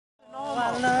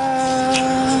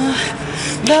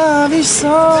love you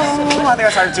so. I think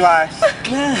I started too high.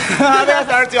 I think I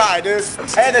started too high, dude.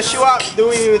 Hey, the shoe out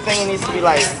doing your thing needs to be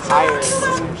like higher.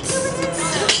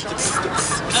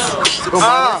 Come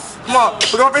on,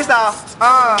 we're going freestyle.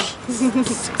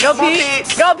 Go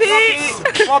Pete! Go Pete!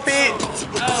 Come on, Pete!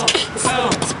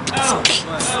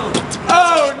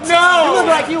 Oh no! You look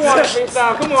like you want to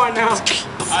freestyle. Come on now.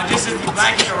 Just if you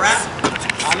like to rap.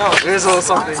 I know. There's a little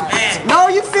something. No,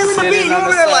 you feeling the beat? You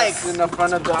over there like in the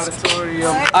front of the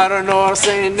auditorium. I don't know what I'm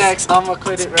saying next. I'ma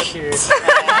quit it right here.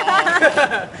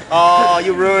 Oh,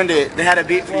 you ruined it. They had a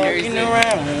beat for you. Walking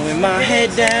around with my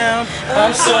head down.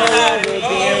 I'm so over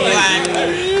being with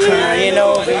you, crying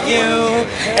over you,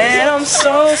 and I'm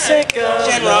so sick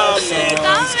of love songs.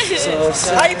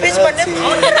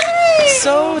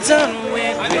 So done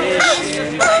with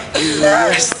wishing you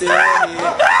were still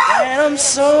here, and I'm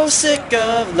so sick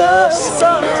of love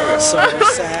songs. So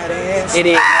sad and it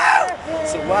is.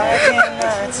 So why can't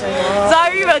I tell you?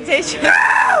 Sorry, rotation.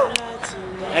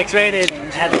 X-rated.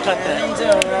 Had to cut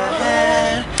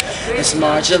that. It's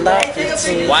March, July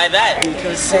 15th. Why that?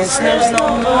 Because since there's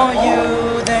no more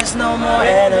you, there's no more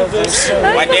anniversary.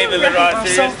 Why David little I'm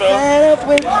so serious, bro? fed up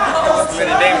with my It's been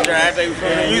a day for us, like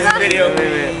from the music video.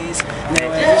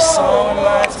 now every song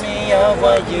reminds me of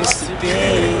what used to be,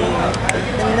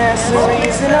 and that's the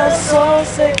reason I'm so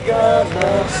sick of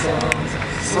love songs.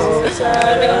 So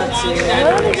tired of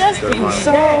tears,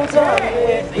 so done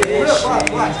with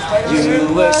wishing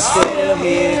you were still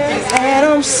here, and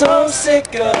I'm so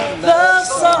sick of love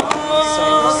songs.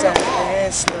 So sad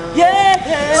and slow.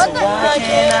 Yeah. So why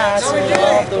can't I turn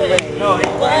off the radio?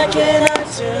 Why can't I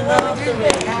turn off the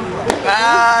radio?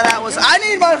 That was. I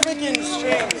need my freaking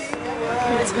strings.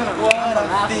 What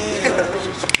I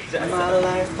feel. My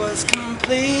life was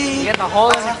complete. You got the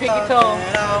hole in your pinky toe.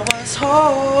 I was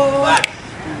whole.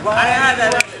 Why do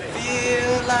I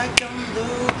feel like I'm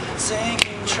losing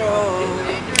control?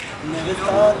 Never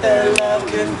thought that love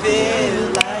could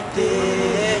feel like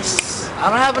this. I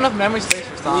don't have enough memory space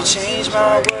for You songs. changed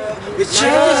my world with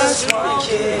just one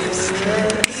kiss.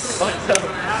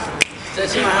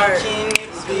 Touch my heart.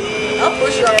 I'll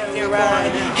push you up here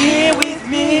right here with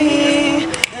me.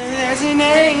 There's an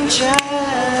angel.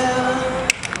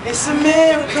 It's a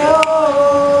miracle.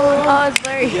 Oh, it's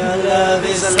blurry. Your love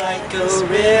is like a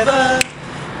river,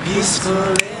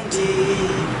 peaceful and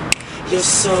deep. Your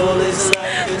soul is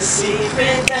like a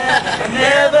secret that I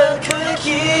never could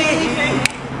keep.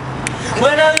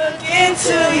 When I look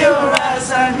into your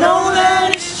eyes, I know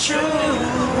that it's true.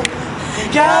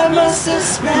 God must have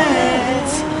spent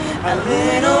a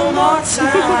little more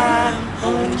time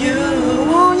on you,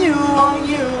 on you, on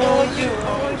you, on you,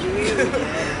 on you.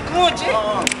 Come on, Jay.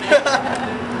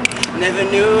 Never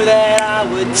knew that I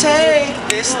would take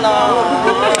this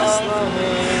long.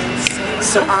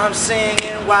 So I'm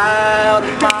singing wild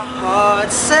and my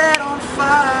heart's set on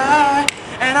fire,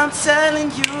 and I'm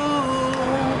telling you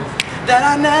that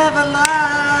I never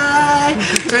lie.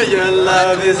 Your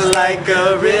love is like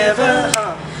a river,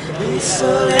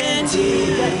 peaceful and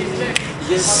deep.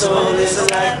 Your soul is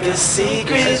like a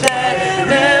secret that I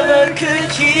never could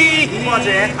keep.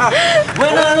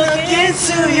 When I look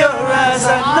into your eyes,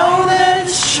 I know that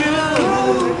it's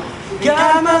true.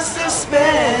 God must have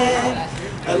spent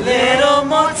a little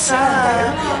more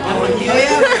time on you.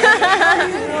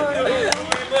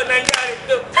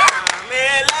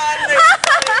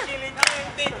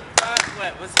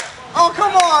 Oh,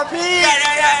 come on, Pete.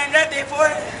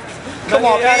 Come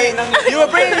on, Pete. You were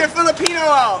bringing your Filipino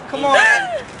out. Come on.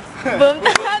 Boom.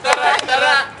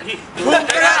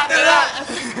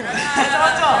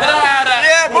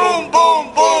 Yeah, boom,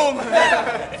 boom, boom.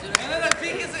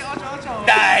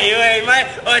 Tayo eh, may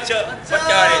 8.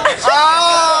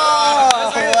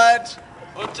 Oh, what?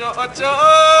 8.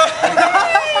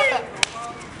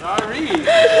 Sorry.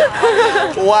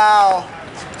 Wow.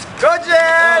 Go,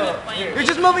 Jen. You're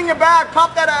just moving your back.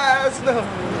 Pop that ass. No.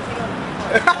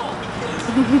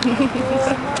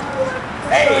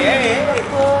 Hey.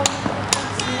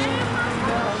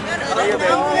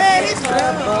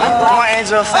 Come on,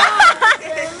 Angel.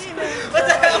 What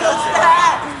the hell was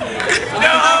that?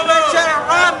 No, I'm trying to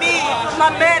rob me. It's my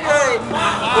manhood.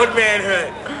 What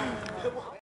manhood?